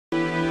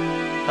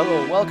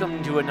Hello,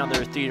 welcome to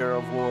another Theater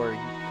of War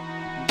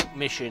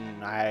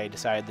mission I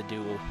decided to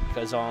do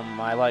because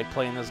I like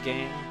playing this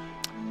game.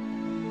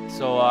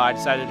 So I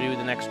decided to do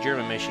the next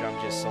German mission. I'm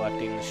just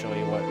selecting to show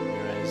you what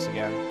there is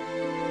again.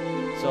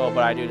 So,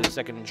 but I do the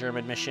second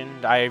German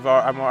mission. I'm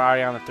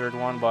already on the third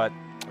one, but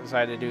I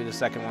decided to do the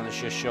second one to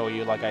just show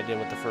you like I did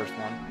with the first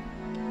one.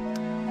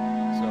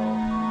 So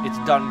it's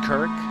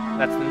Dunkirk.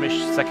 That's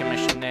the second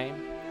mission name.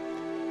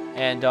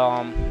 And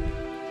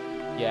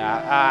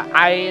yeah,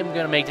 I am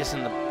gonna make this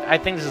I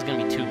think this is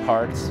gonna be 2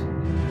 parts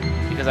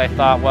because I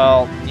thought,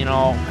 well, you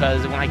know,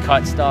 because when I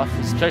cut stuff,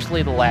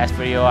 especially the last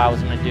video I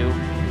was gonna do,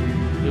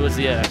 it was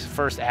the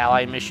first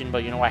Allied mission,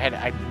 but you know,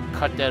 I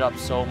cut that up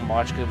so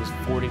much because it was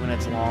 40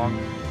 minutes long,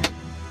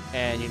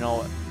 and you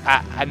know,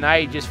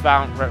 I just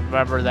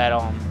remember that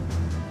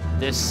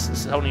this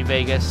Sony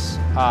Vegas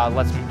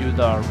lets me do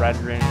the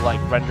rendering, like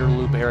render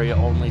loop area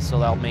only,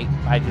 so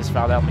I just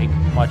found that'll make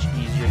it much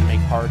easier to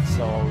make parts,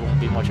 so it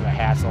won't be much of a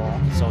hassle,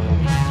 so it'll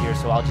be easier.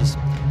 So I'll just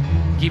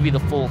give you the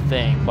full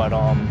thing, but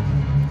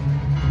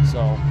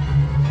so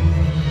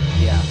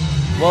yeah.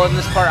 Well, in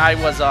this part,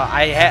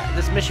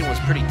 this mission was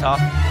pretty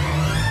tough,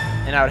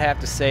 and I would have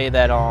to say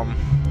that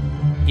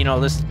you know,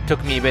 this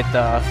took me a bit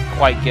to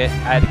quite get.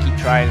 I had to keep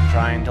trying and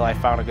trying until I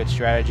found a good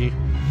strategy.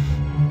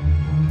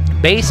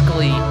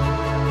 Basically,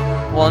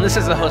 well, and this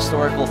is a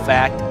historical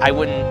fact.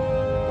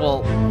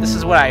 Well, this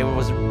is what I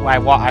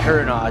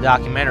heard in a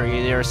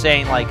documentary. They were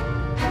saying, like,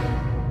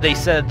 they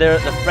said the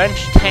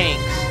French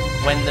tanks,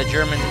 when the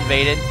Germans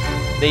invaded,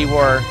 they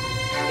were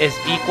as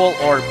equal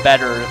or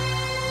better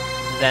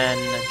than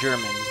the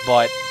Germans,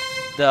 but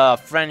the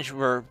French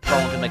were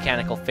prone to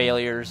mechanical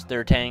failures,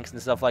 their tanks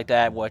and stuff like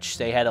that, which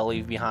they had to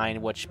leave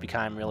behind, which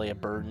became really a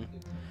burden.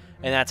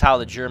 And that's how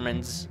the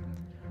Germans,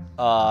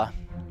 I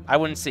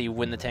wouldn't say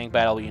win the tank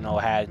battle, you know,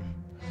 had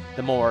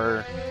the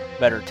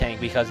better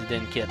tank because it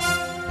didn't keep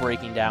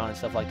breaking down and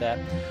stuff like that.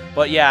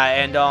 But yeah,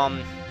 and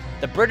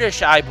the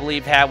British, I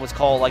believe, was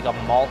called like a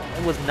Malta.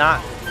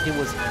 It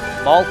was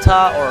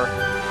Malta, or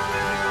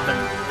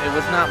it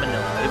was not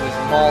Manila. It was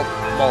Malta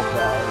or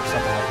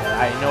something like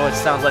that. I know it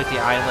sounds like the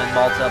island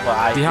Malta,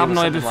 but Die haben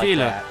neue Befehle.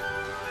 Like,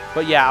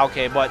 but yeah,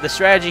 okay. But the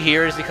strategy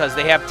here is because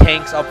they have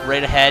tanks up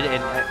right ahead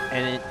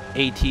and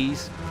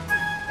ATs,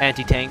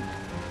 anti-tank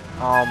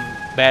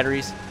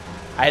batteries.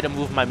 I had to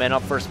move my men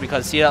up first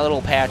because see that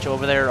little patch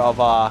over there of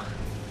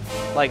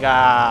like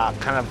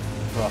kind of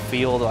a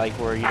field, like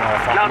where, you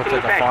know, looks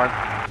like a farm.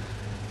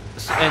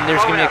 And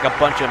there's gonna be like a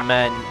bunch of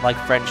men, like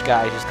French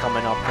guys, just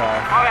coming up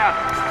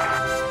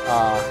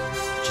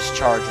just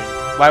charging.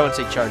 Well, I wouldn't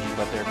say charging,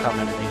 but they're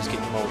coming and they just get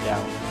mowed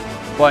down.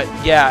 But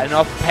yeah, and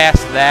up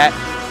past that,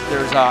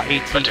 there's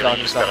AT guns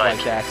and stuff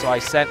like that. So I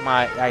sent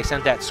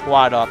that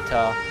squad up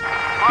to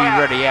be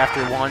ready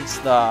after once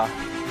I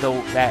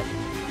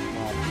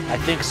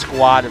think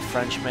squad of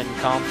Frenchmen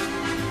come.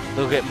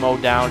 They'll get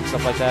mowed down and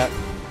stuff like that.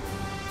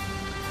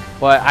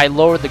 But I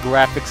lowered the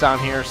graphics on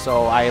here,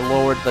 so I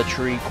lowered the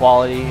tree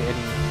quality and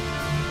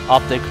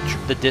up the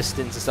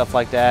distance and stuff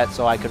like that,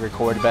 so I could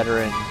record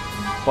better.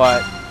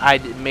 But I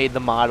made the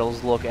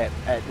models look at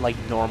like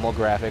normal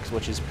graphics,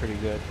 which is pretty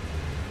good.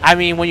 I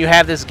mean, when you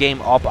have this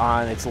game up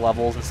on its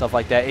levels and stuff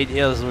like that, it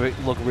does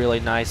look really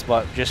nice.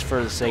 But just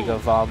for the sake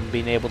of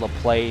being able to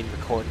play and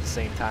record at the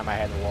same time, I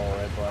had to lower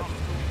it, but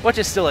which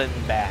is still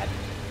isn't bad.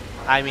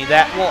 I mean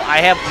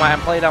I'm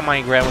playing on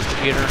my grandma's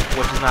computer,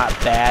 which is not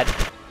bad.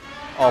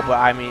 Oh, but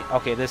I mean,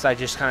 okay, this I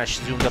just kind of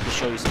zoomed up to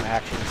show you some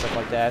action and stuff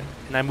like that,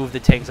 and I moved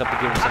the tanks up to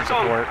give them some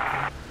support.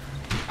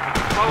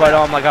 But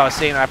like I was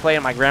saying, I play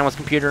on my grandma's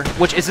computer,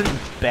 which isn't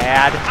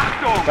bad,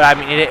 but I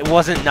mean it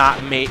wasn't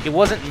made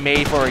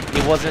for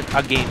it wasn't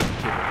a game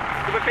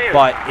computer,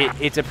 but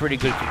it's a pretty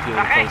good computer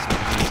to play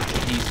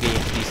these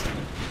games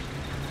decently.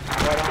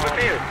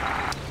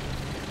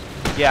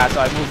 Yeah,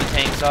 so I moved the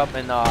tanks up,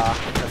 and the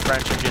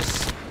French are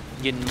just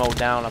getting mowed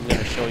down. I'm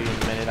gonna show you in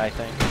a minute, I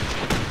think.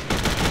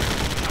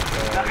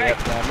 Yep,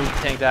 I moved the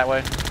tank that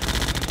way.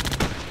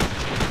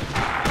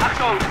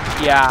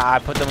 Yeah, I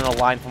put them in a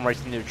line from right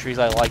into the trees.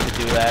 I like to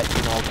do that,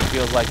 you know, it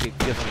feels like it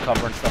gives them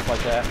cover and stuff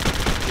like that.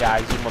 Yeah,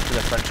 I zoom up to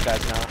the French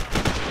guys now.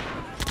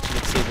 You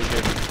can see they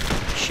get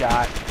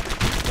shot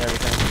and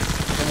everything.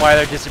 And why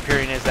they're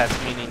disappearing is that's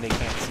meaning they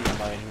can't see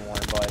them anymore,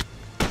 but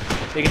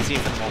they can see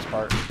them for the most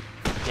part.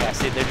 Yeah,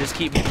 see, they just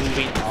keep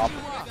moving up,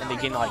 and they're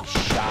getting like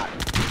shot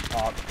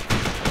up.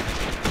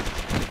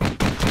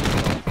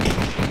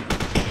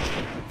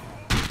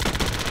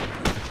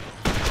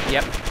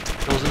 Yep,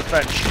 those are the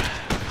French.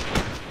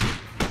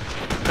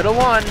 Could have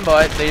won,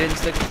 but they didn't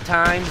stick to the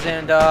times,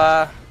 and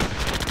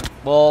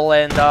well,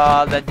 and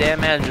that damn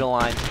manager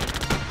line.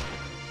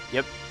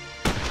 Yep.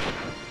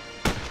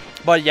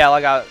 But yeah,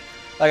 like I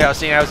was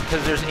saying,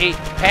 because there's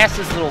past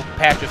this little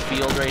patch of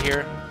field right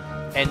here,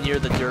 and near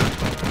the dirt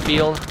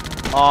field.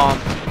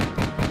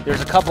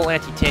 There's a couple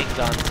anti-tank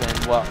guns, and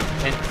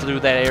through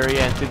that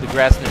area and through the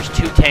grass, and there's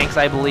 2 tanks,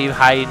 I believe,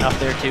 hiding up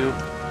there too,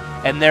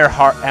 and they're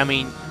hard. I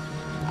mean,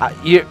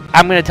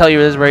 I'm going to tell you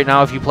this right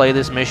now, if you play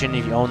this mission,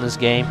 if you own this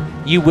game,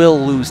 you will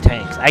lose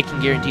tanks. I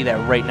can guarantee that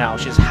right now.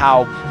 It's just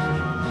how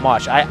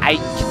much. I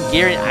can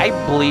guarantee. I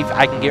believe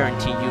I can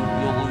guarantee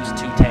you'll lose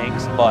 2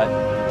 tanks, but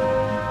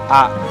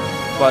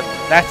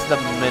that's the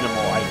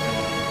minimal. I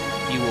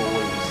think you will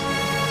lose.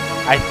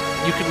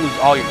 You could lose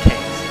all your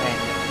tanks, and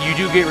you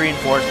do get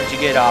reinforcements. You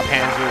get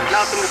Panzers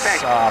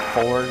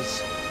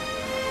 4s.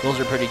 Those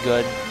are pretty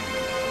good,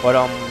 but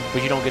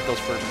you don't get those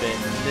for a bit.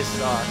 This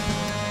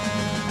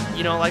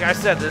you know, like I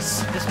said,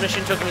 this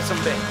mission took me some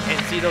bit.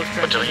 And see those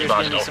trenches, there's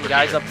going to be some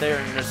guys up there,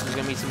 and there's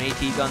going to be some AT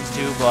guns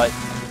too, but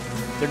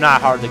they're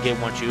not hard to get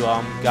once you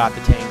got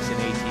the tanks and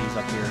ATs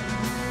up here.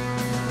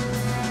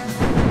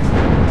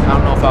 I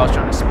don't know if I was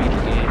trying to speed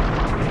the game.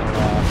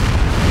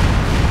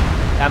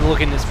 I'm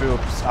looking this through a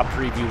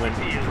preview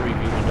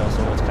window,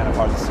 so it's kind of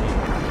hard to see.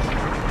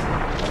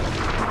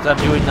 So I'm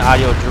doing the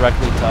audio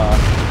directly to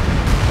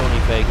Tony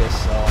Vegas,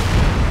 so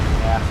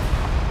yeah.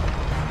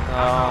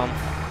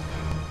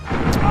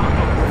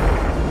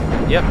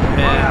 Yep,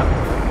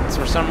 and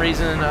for some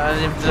reason,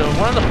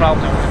 one of the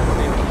problems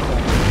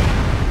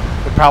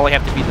would probably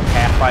have to be the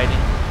pathfinding.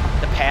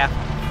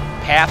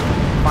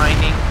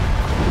 Pathfinding.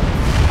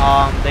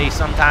 They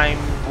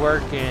sometimes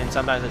work and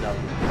sometimes it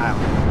doesn't. I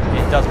don't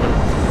know. It does what it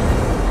wants.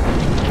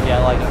 Yeah,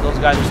 like those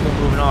guys are still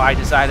moving on. I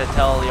decided to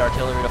tell the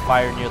artillery to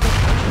fire near the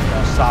trenches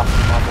to soften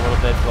them up a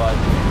little bit,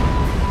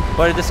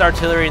 but this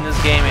artillery in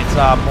this game, it's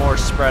more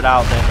spread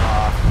out than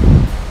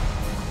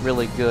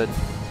really good.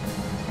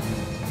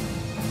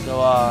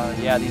 So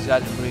yeah, these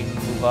guys are going to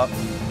move up.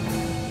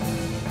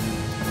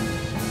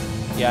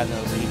 Yeah, and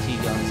those AT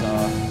guns,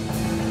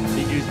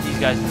 these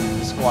guys,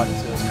 the squad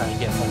is just kind of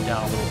get moved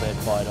down a little bit,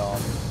 but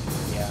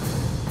yeah.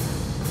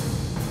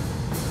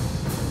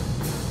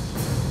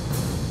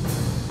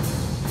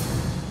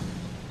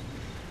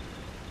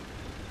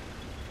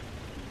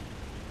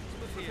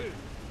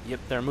 Yep,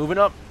 they're moving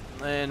up,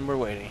 and we're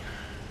waiting.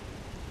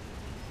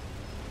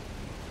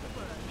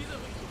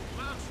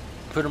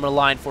 Put them in a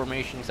line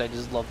formation because I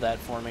just love that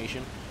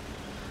formation.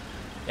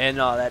 And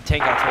that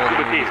tank I told you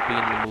is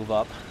beginning to move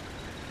up.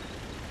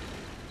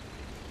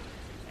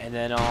 And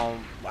then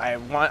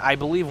I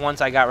believe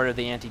once I got rid of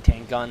the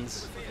anti-tank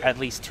guns, at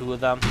least 2 of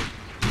them,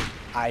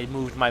 I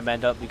moved my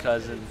men up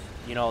because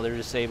you know they're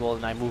disabled,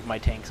 and I moved my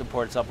tank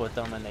supports up with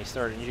them, and they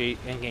started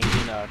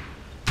engaging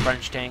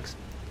French tanks.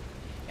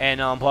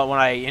 And but when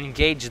I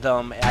engage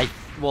them, I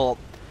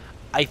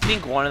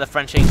think one of the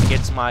French tanks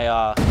gets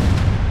my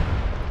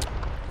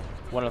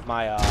one of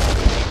my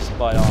tanks,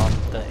 but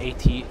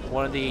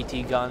one of the AT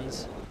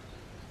guns.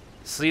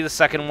 See the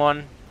second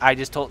one?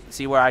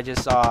 See where I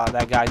just saw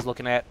that guy's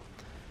looking at?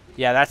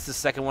 Yeah, that's the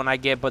second one I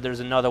get, but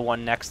there's another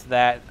one next to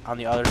that on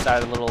the other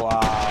side of the little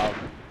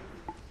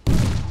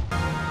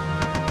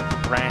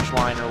branch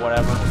line or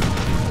whatever.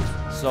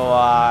 So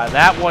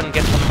that one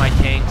gets one of my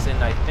tanks,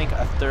 and I think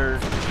a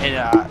third,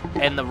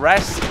 and the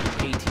rest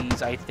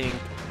ATs, I think,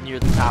 near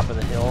the top of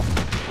the hill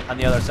on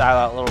the other side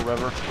of that little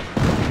river,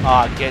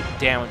 get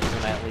damages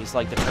them at least,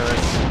 like the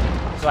turrets.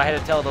 So I had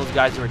to tell those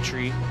guys to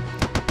retreat.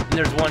 And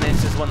there's one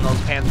instance when those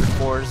Panzer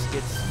IVs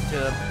gets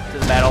to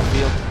the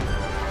battlefield.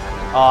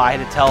 I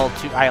had to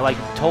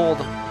told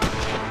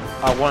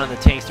one of the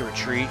tanks to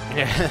retreat.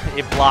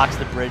 It blocks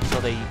the bridge, so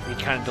it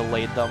kind of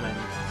delayed them, and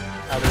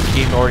this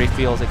game already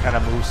feels it kind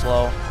of moves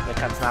slow. That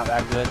kind of not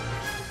that good.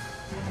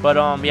 But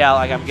yeah,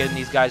 like I'm getting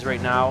these guys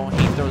right now.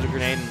 He throws a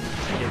grenade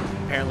and it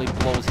apparently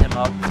blows him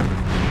up.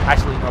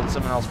 Actually, no,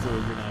 someone else threw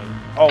a grenade.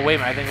 Oh wait a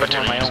minute, I think it was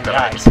one of my own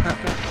guys.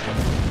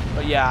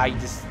 But yeah, I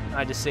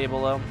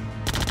disable them.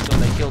 So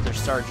they killed their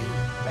sergeant.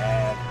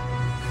 Bad.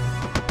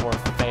 Or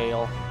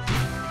fail.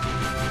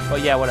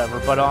 But yeah, whatever.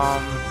 But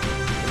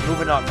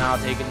moving up now,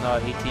 taking the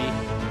AT.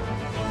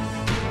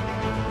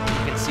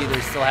 You can see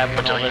they still have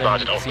one over there.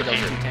 You can see those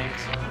 2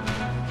 tanks.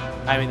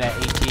 I mean that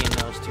AT and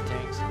those 2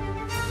 tanks.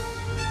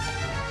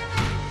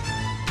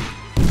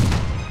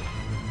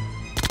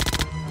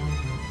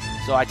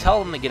 So I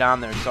tell them to get on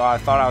there, so I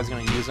thought I was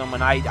going to use them,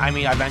 and I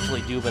mean, I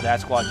eventually do, but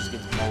that squad just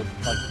gets mowed,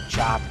 like,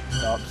 chopped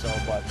up, so,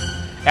 but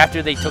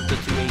after they took the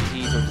 2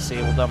 ATs or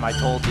disabled them, I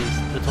told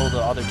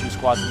the other 2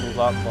 squads to move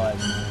up, but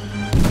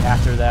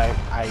after that,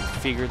 I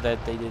figured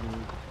that they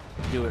didn't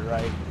do it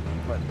right,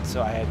 but,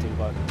 so I had to,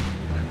 but,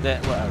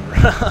 that, whatever.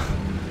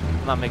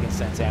 I'm not making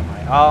sense, am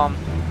I?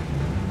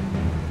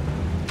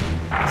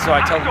 So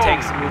I tell the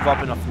tanks to move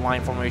up in a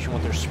line formation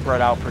when they're spread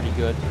out pretty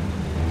good,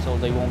 so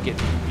they won't get,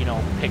 you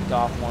know, picked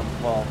off one.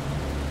 Well,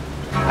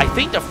 I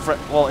think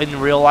in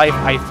real life,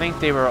 I think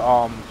they were,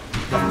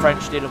 the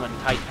French did them in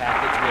tight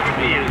packets, which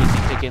made it easy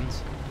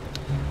pickings.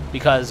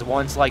 Because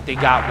once, like, they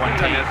got one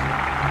tank,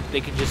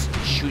 they could just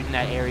shoot in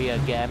that area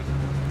again.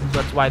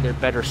 So that's why they're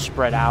better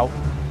spread out.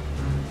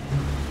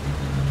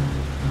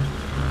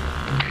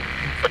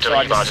 So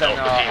I just sent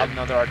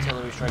another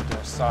artillery strike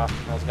to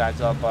soften those guys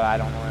up, but I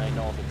don't really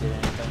know if it did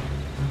anything.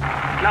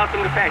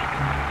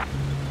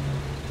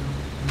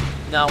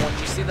 Now, when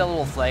you see that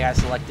little flag I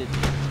selected,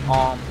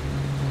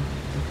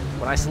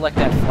 when I select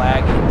that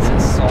flag, it's in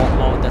assault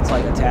mode. That's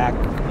like attack,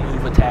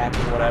 move, attack,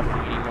 or whatever.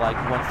 Meaning, like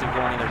once they're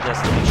going in their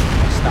destination,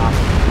 they stop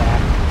and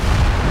attack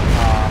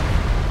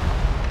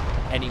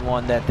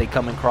anyone that they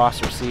come across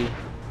or see.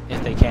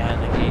 if they can,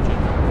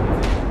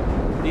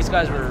 engaging. These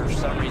guys were for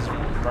some reason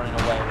running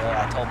away. Well,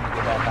 I told them to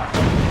get back out.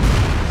 So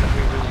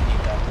we really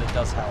need that because it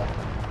does help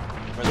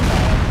for the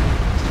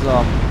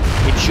battle.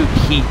 It shoots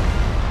heat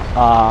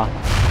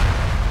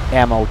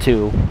ammo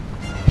too.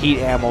 Heat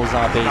ammo's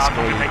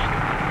basically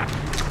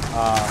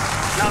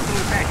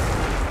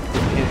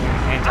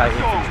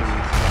anti-infantry.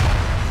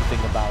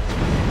 Think about it.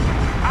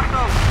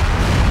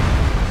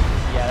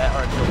 Yeah, that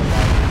artillery.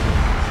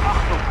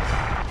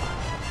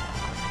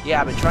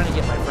 Yeah, I've been trying to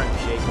get my friend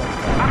Jacob,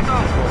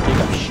 or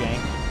Jacob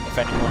Shank, if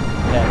anyone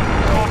that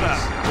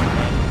knows.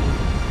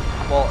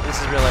 Well,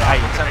 this is really, I'm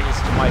sending this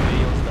to my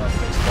videos, the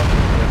Facebook,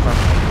 from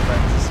my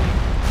friends to see.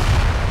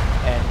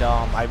 And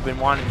I've been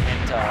wanting him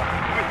to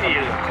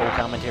do a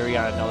co-commentary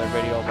on another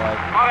video, but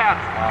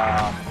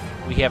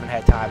we haven't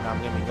had time. Now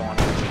I'm going to be going on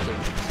vacation,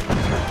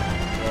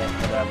 yeah,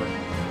 whatever.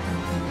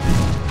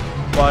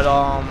 But,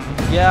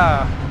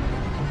 yeah,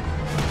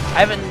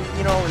 I haven't,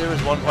 you know, there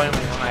was one point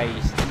when I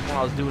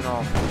was doing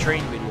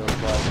train videos,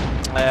 but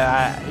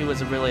it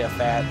was really a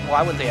fad. Well,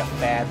 I wouldn't say a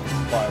fad,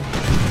 but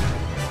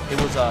it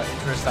was an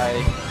interest I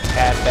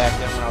had back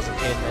then when I was a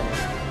kid, and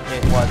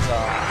it was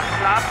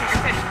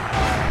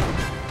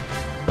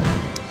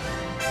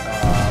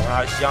when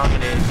I was young,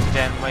 and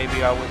then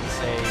maybe I wouldn't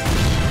say,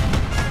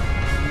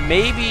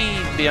 maybe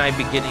my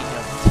beginning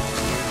of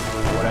teenage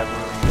or whatever,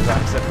 because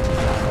I'm 17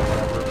 now or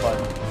whatever, but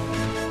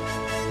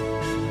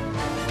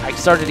I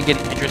started to get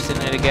interested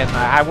in it again.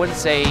 I wouldn't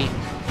say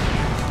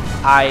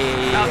I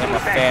am a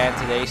fan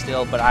today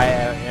still, but I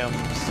am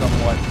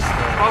somewhat still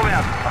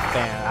a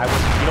fan.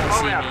 You don't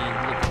see me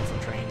looking for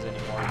trains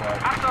anymore,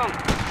 but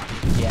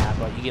yeah,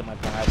 but you get my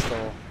point.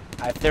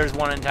 If there's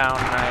one in town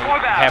and I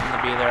happen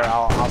to be there,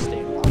 I'll stay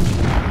and watch.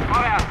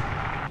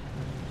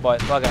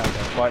 But look at it.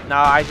 But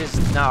now I just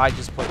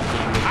put the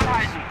game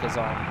because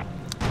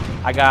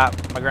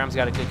my grandma's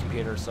got a good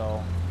computer,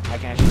 so I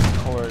can actually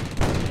record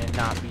and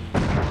not be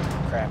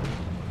crappy.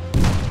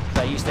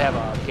 I used to have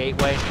a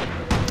Gateway.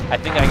 I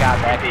think I got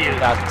back in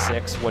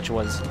 2006, which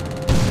was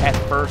at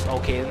first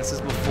okay. And this is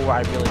before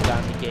I really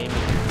got into gaming.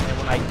 And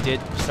when I did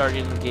start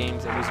into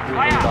games, it was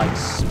really like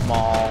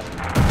small,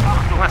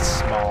 not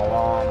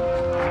small,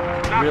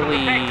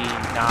 really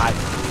not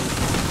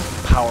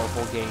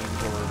powerful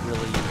games or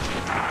really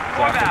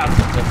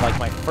graphic. Like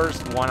my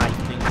first one, I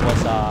think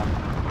was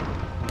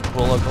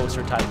Roller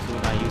Coaster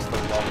Tycoon. I used to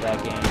love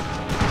that game.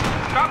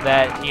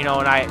 That, you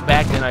know, and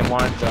back then I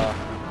wanted to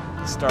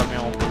start my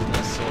own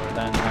business, or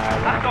then I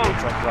wanted to be a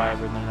truck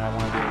driver, and then I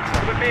wanted to be a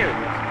truck driver.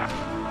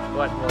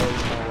 But well, you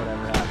know,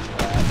 whatever happened to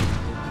that.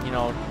 You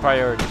know,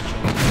 priorities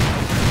change.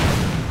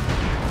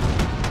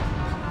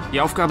 Die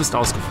Aufgabe ist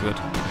ausgeführt.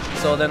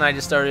 So then I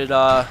just started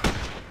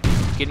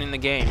getting in the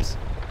games.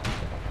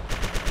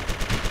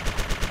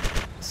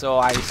 So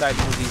I decided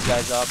to move these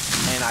guys up,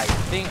 and I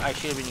think I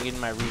should have been getting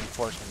my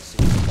reinforcements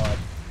soon, but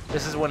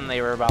this is when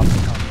they were about to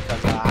come,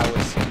 because when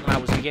I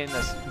was beginning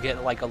to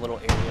get like a little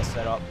area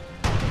set up.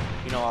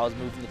 You know, I was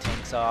moving the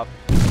tanks up,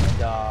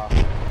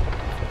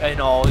 and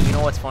you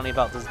know what's funny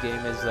about this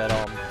game is that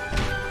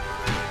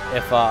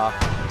if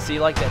see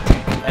like that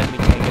enemy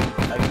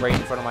tank like right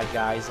in front of my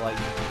guys, like,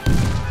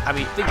 I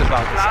mean, think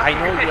about this. I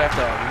know you have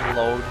to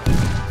reload.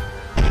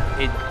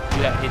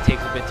 It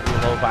takes a bit to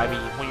reload, but I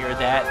mean, when you're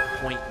that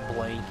point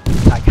blank,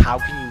 it's like, how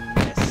can you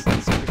miss?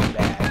 It's pretty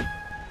bad.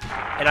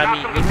 And I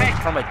mean, even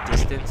from a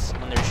distance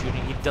when they're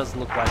shooting, it does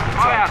look like it's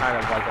kind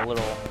of like a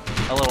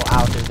little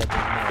out there that they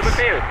miss.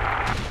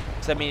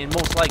 So, I mean, in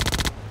most like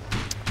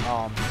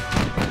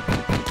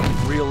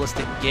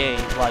realistic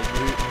games, like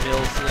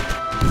Milsim,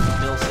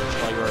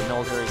 like, or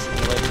military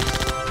simulators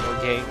or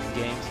games.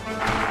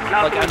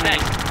 Like, I mean,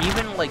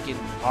 even like in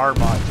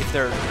Arma, if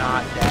they're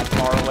not that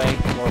far away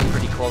or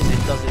pretty close,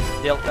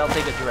 they'll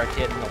take a direct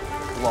hit and they'll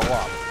blow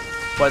up.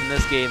 But in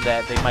this game,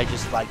 that they might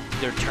just, like,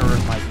 their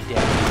turret might be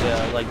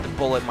damaged. Like the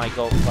bullet might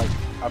go, like,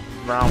 a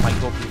round might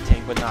go through the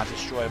tank, but not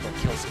destroy, but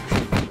kill some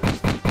troopers.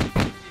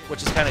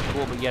 Which is kind of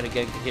cool, but yet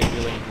again, it can get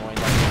really annoying.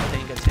 Like,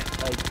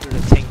 there's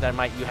a tank that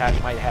might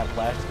have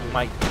left. You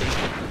might think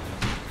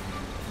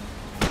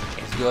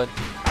it's good,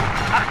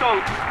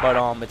 but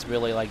it's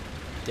really like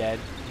dead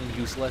and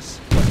useless.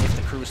 But if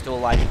the crew's still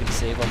alive, you can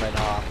save them and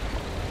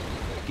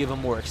give them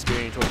more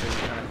experience, which is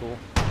kind of cool.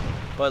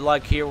 But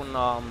like here, when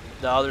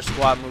the other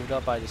squad moved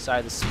up, I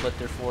decided to split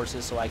their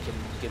forces so I can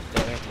get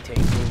the anti-tank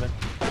moving.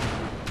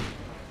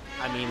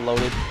 I mean,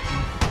 loaded.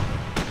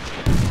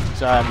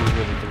 Sorry, I'm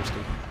really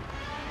thirsty.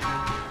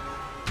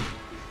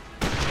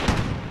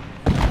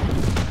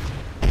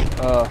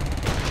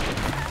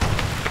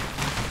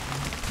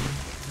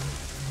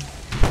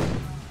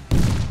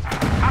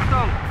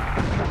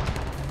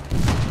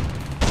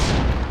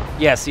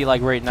 Yeah, see,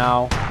 like right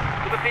now,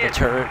 the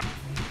turret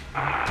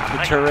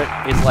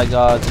is like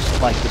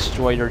just like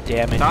destroyed or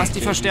damaged. Da ist die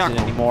Can't use it Verstärkung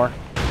anymore.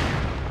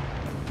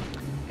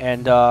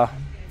 And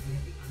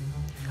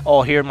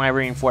oh, here my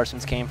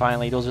reinforcements came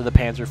finally. Those are the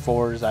Panzer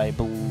IVs, I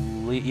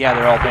believe. Yeah,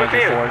 they're all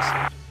Panzer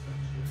IVs.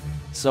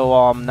 So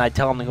I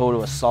tell them to go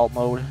to assault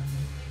mode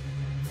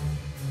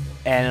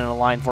and in a line for